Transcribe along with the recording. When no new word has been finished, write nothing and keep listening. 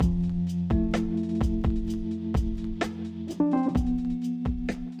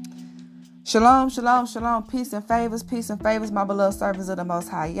Shalom, shalom, shalom, peace and favors, my beloved servants of the Most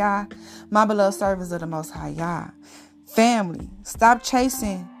High Yah, my beloved servants of the Most High Yah. Family, stop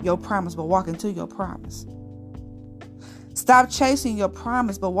chasing your promise, but walk into your promise. Stop chasing your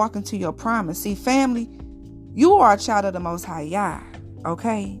promise, but walk into your promise. See, family, you are a child of the Most High Yah,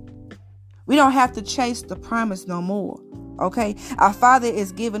 okay? We don't have to chase the promise no more, okay? Our Father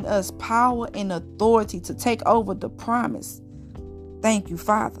is giving us power and authority to take over the promise. Thank you,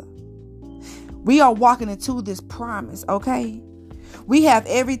 Father. We are walking into this promise, okay? We have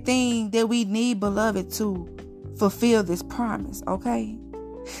everything that we need, beloved, to fulfill this promise, okay?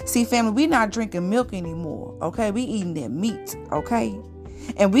 See, family, we're not drinking milk anymore, okay? We eating that meat, okay?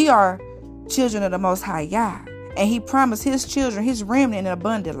 And we are children of the Most High Yah. And He promised His children, His remnant, an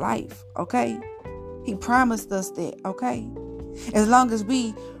abundant life, okay? He promised us that, okay? As long as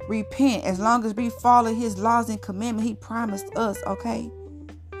we repent, as long as we follow His laws and commandments, He promised us, okay?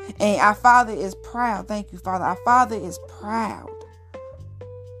 And our Father is proud. Thank you, Father. Our Father is proud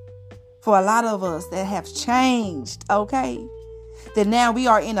for a lot of us that have changed, okay? That now we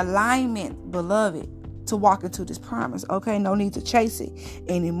are in alignment, beloved, to walk into this promise, okay? No need to chase it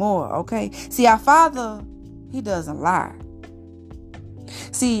anymore, okay? See, our Father, He doesn't lie.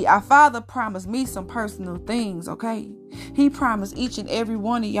 See, our Father promised me some personal things, okay? He promised each and every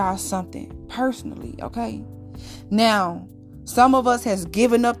one of y'all something personally, okay? Now, some of us has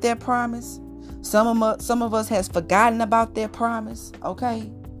given up their promise. Some of us has forgotten about their promise,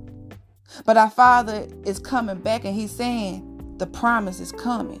 okay? But our Father is coming back and He's saying the promise is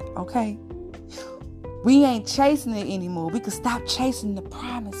coming, okay? We ain't chasing it anymore. We can stop chasing the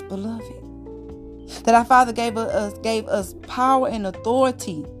promise, beloved. That our Father gave us power and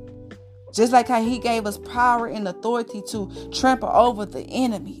authority. Just like how He gave us power and authority to trample over the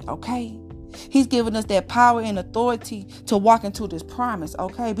enemy, okay? He's given us that power and authority to walk into this promise,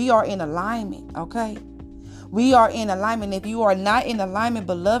 okay? We are in alignment, okay? We are in alignment. If you are not in alignment,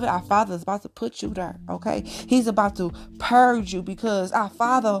 beloved, our Father is about to put you there, okay? He's about to purge you because our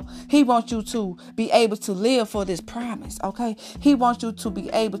Father, He wants you to be able to live for this promise, okay? He wants you to be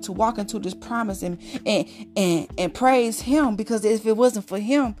able to walk into this promise and praise Him, because if it wasn't for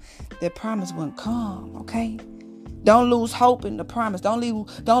Him, that promise wouldn't come, okay? Don't lose hope in the promise. Don't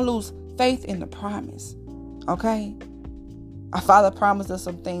lose faith in the promise, okay? Our Father promised us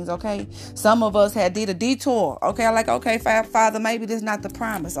some things, okay? Some of us had did a detour, okay? Like, okay, Father, maybe this is not the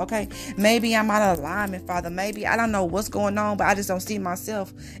promise, okay? Maybe I'm out of alignment, Father. Maybe, I don't know what's going on, but I just don't see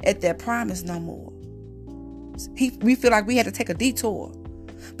myself at that promise no more. We feel like we had to take a detour.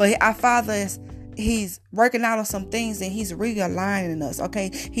 But our Father He's working out on some things and He's realigning us, okay?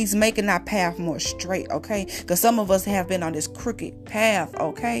 He's making our path more straight, okay? Because some of us have been on this crooked path,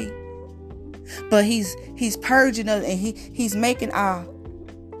 okay? But He's purging us and He's making our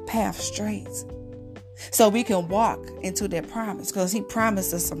path straight so we can walk into that promise, because He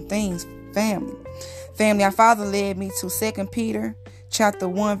promised us some things, family. Our Father led me to 2 Peter chapter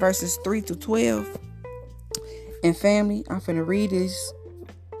 1 verses 3 to 12. And family, I'm finna read this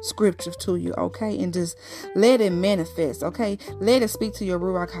scripture to you, okay? And just let it manifest, okay? Let it speak to your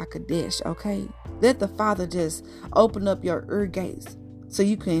Ruach HaKodesh, okay? Let the Father just open up your ear gates so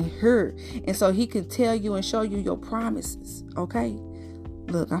you can hear, and so He can tell you and show you your promises, okay?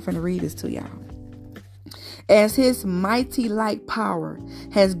 Look, I'm finna read this to y'all. As His mighty light power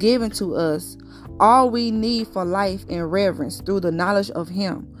has given to us all we need for life and reverence through the knowledge of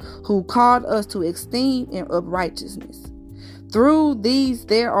Him who called us to esteem and uprightness. Through these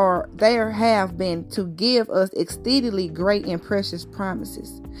there have been to give us exceedingly great and precious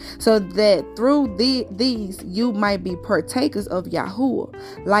promises, so that through these you might be partakers of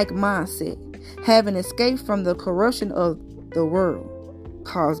Yahuwah, like mindset, having escaped from the corruption of the world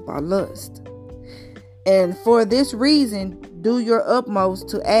caused by lust. And for this reason, do your utmost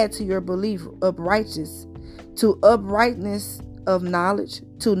to add to your belief uprightness, to uprightness of knowledge,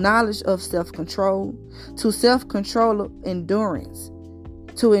 to knowledge of self-control, to self-control endurance,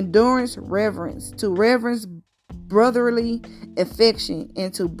 to endurance reverence, to reverence brotherly affection,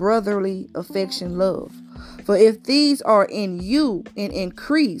 and to brotherly affection love. For if these are in you and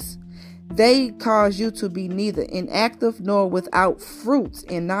increase, they cause you to be neither inactive nor without fruits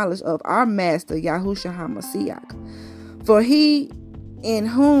in knowledge of our Master Yahushua HaMashiach. For he in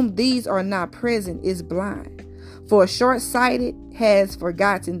whom these are not present is blind, for short-sighted has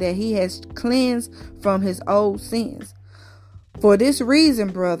forgotten that he has cleansed from his old sins. For this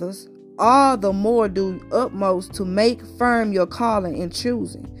reason, brothers, all the more do utmost to make firm your calling and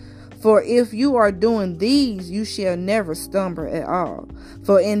choosing. For if you are doing these, you shall never stumble at all.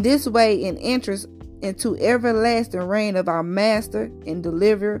 For in this way, in entrance into everlasting reign of our Master and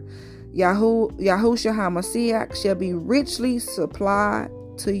Deliverer, Yahushua HaMashiach shall be richly supplied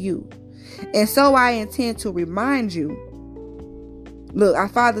to you. And so I intend to remind you. Look, our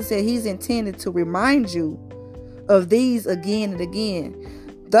Father said he's intended to remind you of these again and again,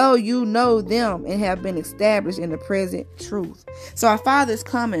 though you know them and have been established in the present truth. So our Father is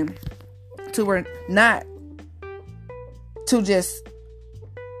coming to not to just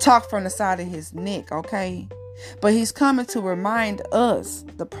talk from the side of his neck, okay? But he's coming to remind us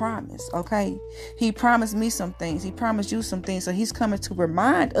the promise, okay? He promised me some things. He promised you some things. So he's coming to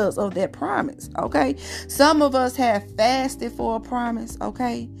remind us of that promise, okay? Some of us have fasted for a promise,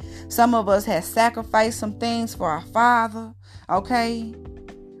 okay? Some of us have sacrificed some things for our Father, okay?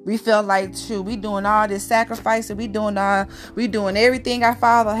 We felt like, shoot, we doing all this sacrificing. We doing everything our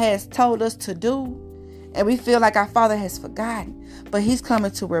Father has told us to do. And we feel like our Father has forgotten. But he's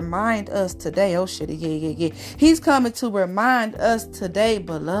coming to remind us today. Oh, shit. Yeah. He's coming to remind us today,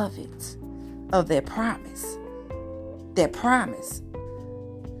 beloved, of that promise. That promise.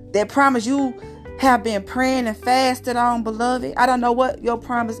 That promise you have been praying and fasted on, beloved. I don't know what your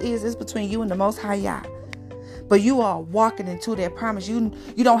promise is. It's between you and the Most High Yah. But you are walking into that promise. You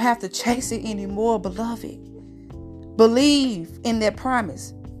don't have to chase it anymore, beloved. Believe in that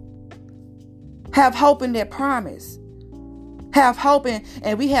promise. Have hope in that promise. Have hope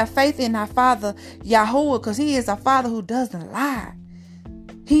and we have faith in our Father Yahuwah, because he is a Father who doesn't lie.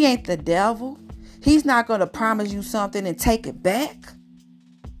 He ain't the devil. He's not going to promise you something and take it back.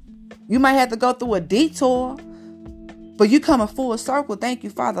 You might have to go through a detour, but you coming full circle. Thank you,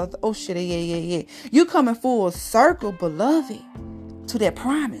 Father. Oh, shit. Yeah. You coming full circle, beloved, to that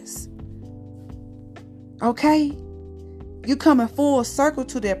promise. Okay? You coming full circle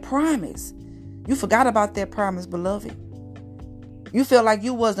to that promise. You forgot about that promise, beloved. You feel like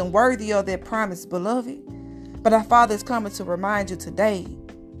you wasn't worthy of that promise, beloved. But our Father is coming to remind you today.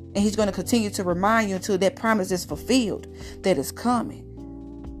 And he's going to continue to remind you until that promise is fulfilled, that is coming.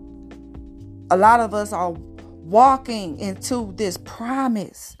 A lot of us are walking into this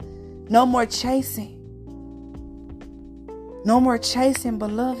promise. No more chasing. No more chasing,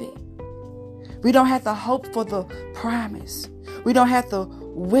 beloved. We don't have to hope for the promise. We don't have to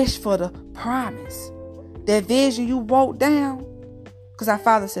wish for the promise. That vision you wrote down, because our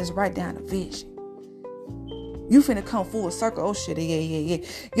Father says write down a vision. You finna come full circle. Oh shit, yeah.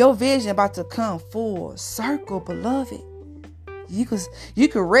 Your vision about to come full circle, beloved. You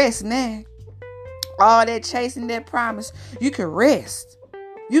could rest now. All that chasing that promise, you can rest.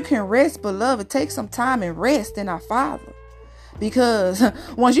 You can rest, beloved. Take some time and rest in our Father. Because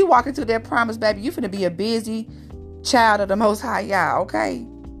once you walk into that promise, baby, you finna be a busy child of the Most High Yah, okay?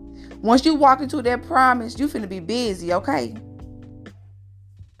 Once you walk into that promise, you finna be busy, okay?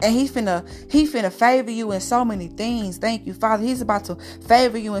 And he finna favor you in so many things. Thank you, Father. He's about to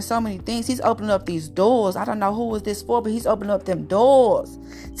favor you in so many things. He's opening up these doors. I don't know who is this for, but he's opening up them doors.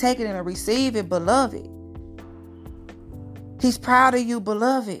 Take it and receive it, beloved. He's proud of you,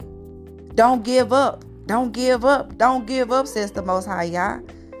 beloved. Don't give up. Don't give up. Don't give up, says the Most High Yah.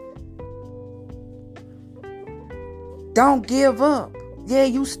 Don't give up. Yeah,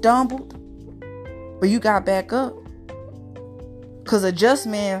 you stumbled, but you got back up. Because a just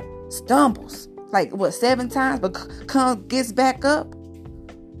man stumbles. Like, 7 times? But gets back up.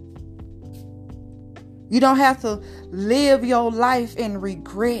 You don't have to live your life in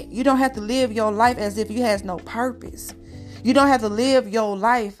regret. You don't have to live your life as if you has no purpose. You don't have to live your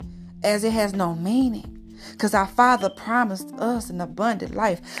life as it has no meaning. Because our Father promised us an abundant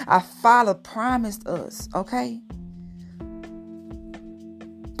life. Our Father promised us, okay?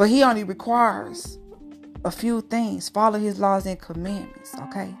 But he only requires a few things. Follow his laws and commandments,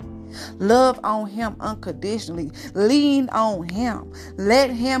 okay? Love on him unconditionally. Lean on him. Let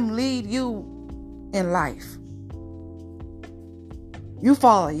him lead you in life. You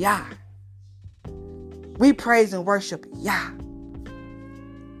follow Yah. We praise and worship Yah.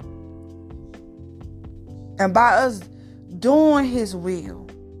 And by us doing his will,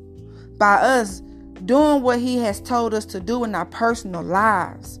 by us doing what he has told us to do in our personal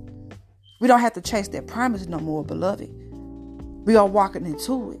lives, we don't have to chase that promise no more, beloved. We are walking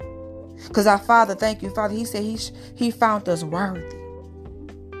into it. Because our Father, thank you, Father, he said he found us worthy.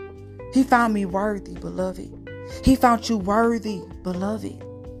 He found me worthy, beloved. He found you worthy, beloved.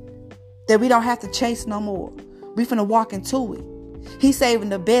 That we don't have to chase no more. We finna walk into it. He's saving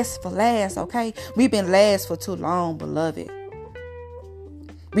the best for last, okay? We've been last for too long, beloved.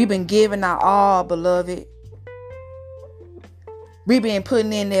 We've been giving our all, beloved. We've been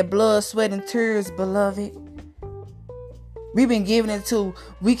putting in that blood, sweat, and tears, beloved. We've been giving it to,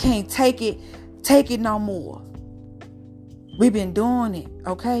 we can't take it no more. We've been doing it,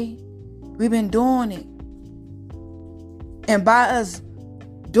 okay? We've been doing it. And by us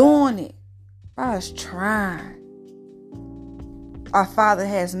doing it, by us trying, our Father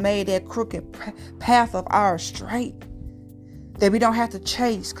has made that crooked path of ours straight, that we don't have to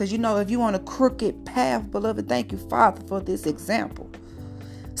chase. Because if you're on a crooked path, beloved, thank you, Father, for this example.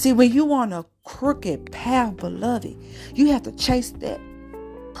 See, when you on a crooked path, beloved, you have to chase that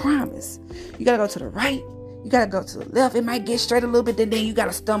promise. You got to go to the right. You got to go to the left. It might get straight a little bit, then you got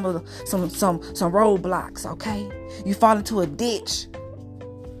to stumble some roadblocks, okay? You fall into a ditch.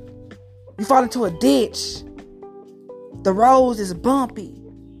 The road is bumpy,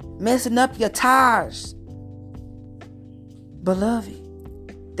 messing up your tires.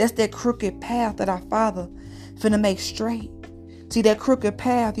 Beloved, that's that crooked path that our Father finna make straight. See, that crooked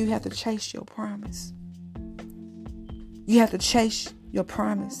path, you have to chase your promise. You have to chase your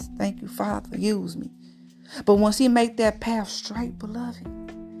promise. Thank you, Father. Use me. But once He make that path straight, beloved,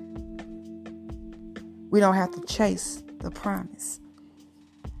 we don't have to chase the promise.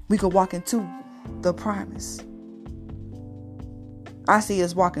 We could walk into the promise. I see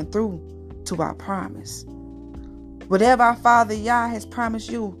us walking through to our promise. Whatever our Father Yah has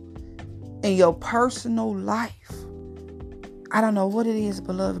promised you in your personal life, I don't know what it is,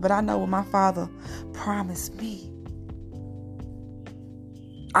 beloved, but I know what my Father promised me.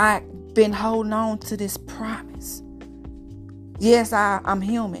 I've been holding on to this promise. Yes, I'm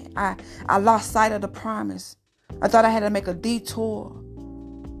human. I lost sight of the promise. I thought I had to make a detour,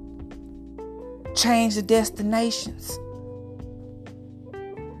 change the destinations,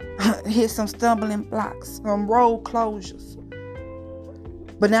 hit some stumbling blocks, some road closures.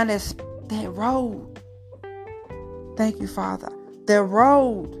 But now that's that road. Thank you, Father. The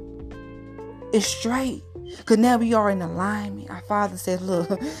road is straight. Because now we are in alignment. Our Father says,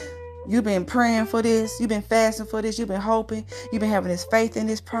 look, you've been praying for this. You've been fasting for this. You've been hoping. You've been having this faith in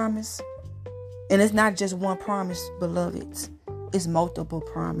this promise. And it's not just one promise, beloved. It's multiple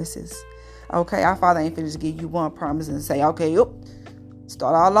promises. Okay, our Father ain't finished give you one promise and say, okay,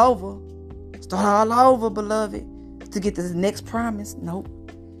 start all over. Start all over, beloved, to get this next promise. Nope.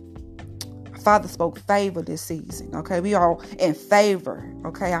 Father spoke favor this season. Okay, we are in favor.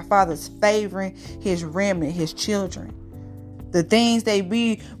 Okay, our Father's favoring His remnant, His children. The things that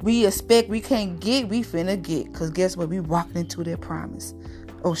we expect we can't get, we finna get. Because guess what? We walking into their promise.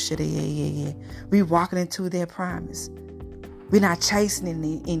 Oh shit, yeah. We walking into their promise. We're not chasing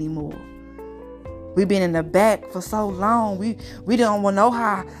it anymore. We've been in the back for so long. We don't want to know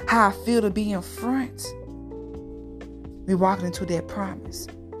how I feel to be in front. We walking into that promise.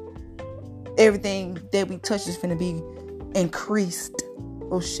 Everything that we touch is finna be increased.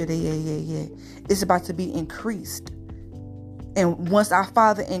 Oh shit, yeah. It's about to be increased. And once our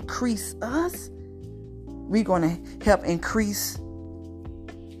Father increase us, we're gonna help increase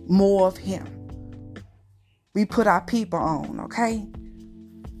more of Him. We put our people on, okay?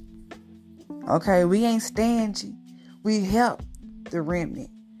 Okay, we ain't stingy. We help the remnant.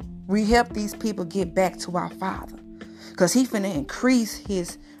 We help these people get back to our Father. Because He finna increase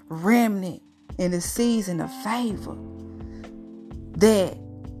His remnant in the season of favor. That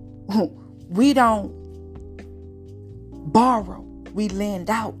we don't borrow, we lend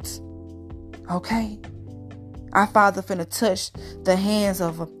out. Okay? Our Father finna touch the hands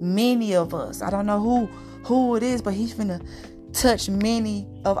of many of us. I don't know who it is, but He's finna touch many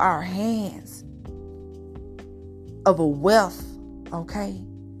of our hands of a wealth. Okay?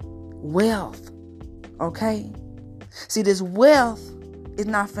 Wealth. Okay? See, this wealth is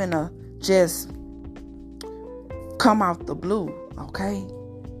not finna just come out the blue. Okay?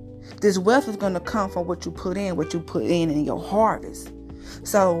 This wealth is going to come from what you put in your harvest.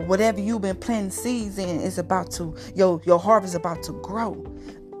 So whatever you've been planting seeds in is about to, your harvest is about to grow.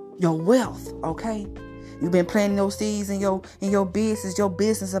 Your wealth, okay? You've been planting those seeds in your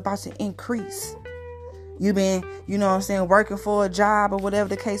business is about to increase. You've been, working for a job or whatever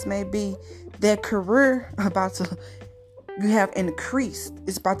the case may be. That career you have increased.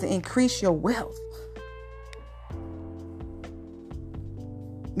 It's about to increase your wealth.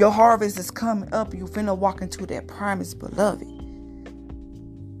 Your harvest is coming up. You finna walk into that promise, beloved.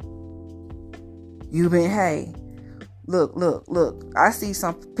 You've been, hey, look. I see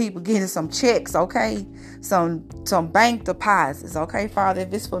some people getting some checks, okay? Some bank deposits, okay, Father?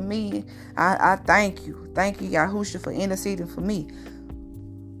 If it's for me, I thank you. Thank you, Yahushua, for interceding for me.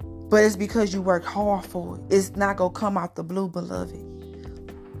 But it's because you worked hard for it. It's not going to come out the blue, beloved.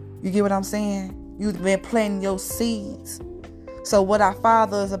 You get what I'm saying? You've been planting your seeds. So what our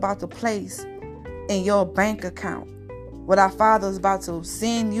Father is about to place in your bank account, what our Father is about to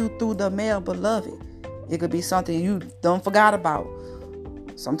send you through the mail, beloved, it could be something you don't forgot about.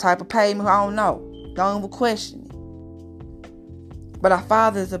 some type of payment, I don't know. Don't even question it. But our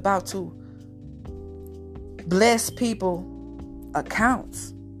Father is about to bless people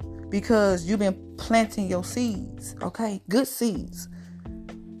accounts because you've been planting your seeds, okay? Good seeds.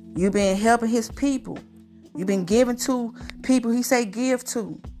 You've been helping his people. You've been giving to people he say give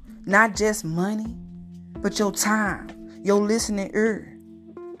to. Not just money, but your time, your listening ear.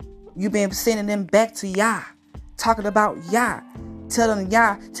 You've been sending them back to Yah, talking about Yah, telling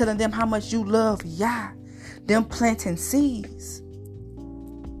them how much you love Yah. Them planting seeds.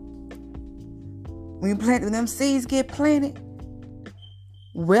 When them seeds get planted,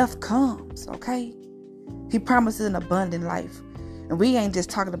 wealth comes, okay? He promises an abundant life. And we ain't just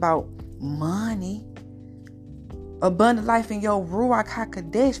talking about money. Abundant life in your Ruach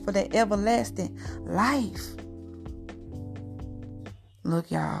HaKodesh for that everlasting life. Look,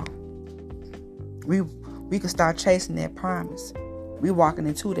 y'all. We can start chasing that promise. We walking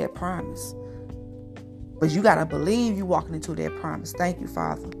into that promise. But you got to believe you walking into that promise. Thank you,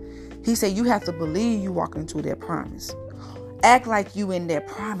 Father. He said you have to believe you walking into that promise. Act like you in that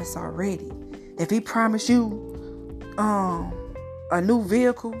promise already. If he promised you a new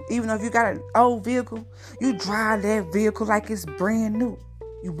vehicle, even though if you got an old vehicle, you drive that vehicle like it's brand new.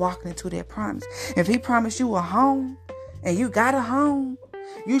 You walking into that promise. If he promised you a home and you got a home,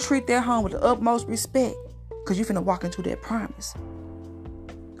 you treat that home with the utmost respect because you finna walk into that promise.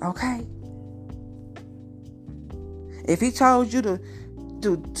 Okay? If he told you to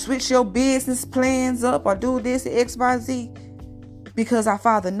switch your business plans up or do this at XYZ, because our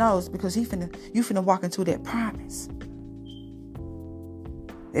Father knows, because you finna walk into that promise.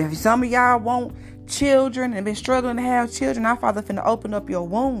 If some of y'all want children and been struggling to have children, our Father finna open up your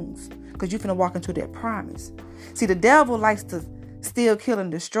wombs because you finna walk into that promise. See, the devil likes to steal, kill,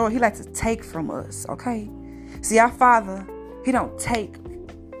 and destroy. He likes to take from us, okay? See, our Father, he don't take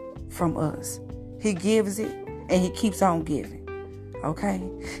from us. He gives it and he keeps on giving. Okay?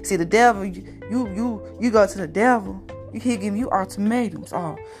 See, the devil, you go to the devil, he'll give you ultimatums.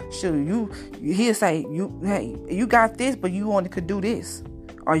 Oh, sure, he'll say, hey, you got this, but you only could do this.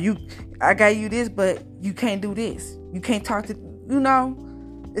 Or I got you this, but you can't do this. You can't talk to,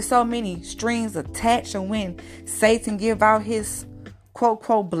 there's so many strings attached. And when Satan give out his quote,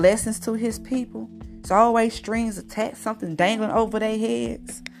 quote, blessings to his people, it's always strings attached, something dangling over their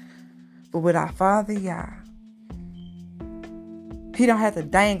heads. But with our Father, Yah, he don't have to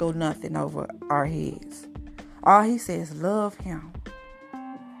dangle nothing over our heads. All he says, love him.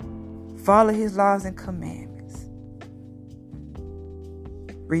 Follow his laws and commandments.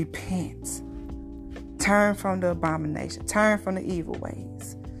 Repent. Turn from the abomination. Turn from the evil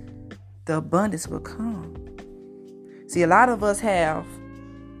ways. The abundance will come. See, a lot of us have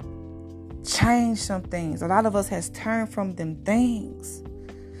changed some things. A lot of us has turned from them things.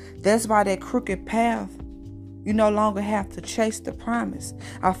 That's why that crooked path, you no longer have to chase the promise.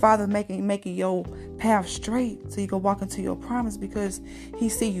 Our Father making your path straight so you can walk into your promise because he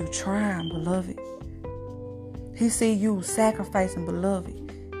see you trying, beloved. He see you sacrificing, beloved.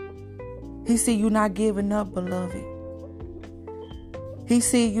 He see you not giving up, beloved. He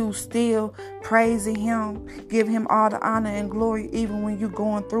see you still praising him, giving him all the honor and glory even when you're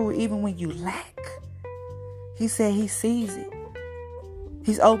going through it, even when you lack. He said he sees it.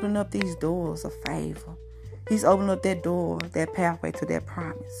 He's opening up these doors of favor. He's opening up that door, that pathway to that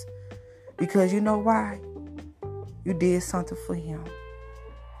promise. Because you know why? You did something for him.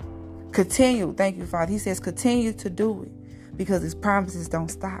 Continue. Thank you, Father. He says continue to do it because his promises don't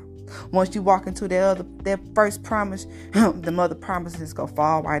stop. Once you walk into that first promise, the other promises going to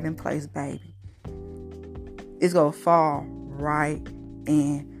fall right in place, baby. It's going to fall right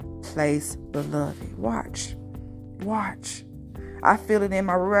in place, beloved. Watch. I feel it in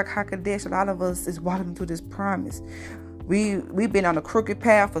my Ruach HaKodesh. A lot of us is walking through this promise. We've been on a crooked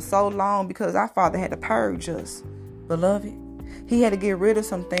path for so long because our Father had to purge us, beloved. He had to get rid of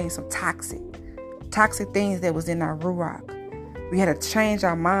some things, some toxic things that was in our Ruach. We had to change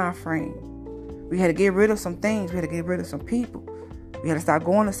our mind frame. We had to get rid of some things. We had to get rid of some people. We had to start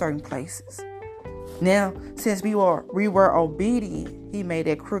going to certain places. Now, since we were obedient, he made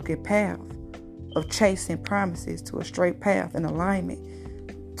that crooked path of chasing promises to a straight path in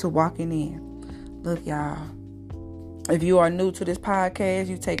alignment to walking in. Look, y'all, if you are new to this podcast,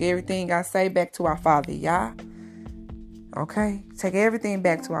 you take everything I say back to our Father, Yah. Okay? Take everything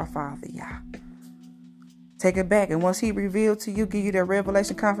back to our Father, Yah. Take it back. And once he revealed to you, give you that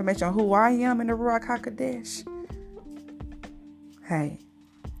revelation confirmation on who I am in the Ruach HaKodesh. Hey,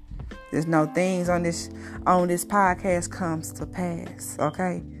 there's no things on this podcast comes to pass.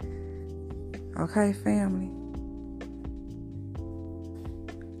 Okay? Okay, family.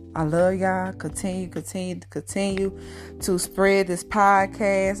 I love y'all. Continue to spread this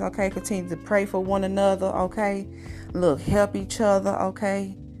podcast. Okay. Continue to pray for one another. Okay. Look, help each other.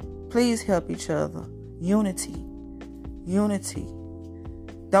 Okay. Please help each other. Unity.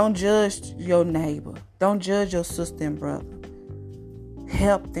 Don't judge your neighbor. Don't judge your sister and brother.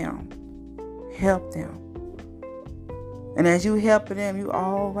 Help them. And as you help them, you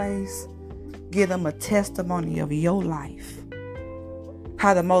always give them a testimony of your life.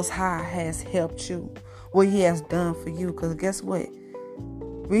 How the Most High has helped you. What He has done for you. Because guess what?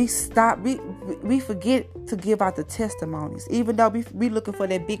 We forget to give out the testimonies. Even though we looking for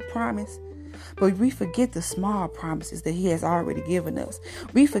that big promise. But we forget the small promises that He has already given us.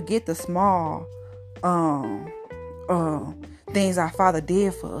 We forget the small things our Father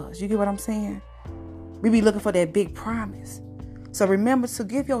did for us. You get what I'm saying? We be looking for that big promise. So remember to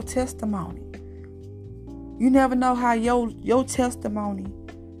give your testimony. You never know how your testimony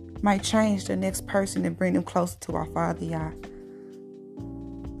might change the next person and bring them closer to our Father, y'all.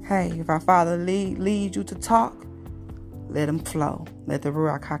 Hey, if our Father leads you to talk, let Him flow. Let the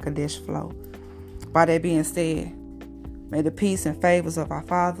Ruach HaKodesh flow. By that being said, may the peace and favors of our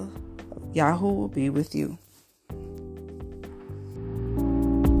Father, Yahuwah, be with you.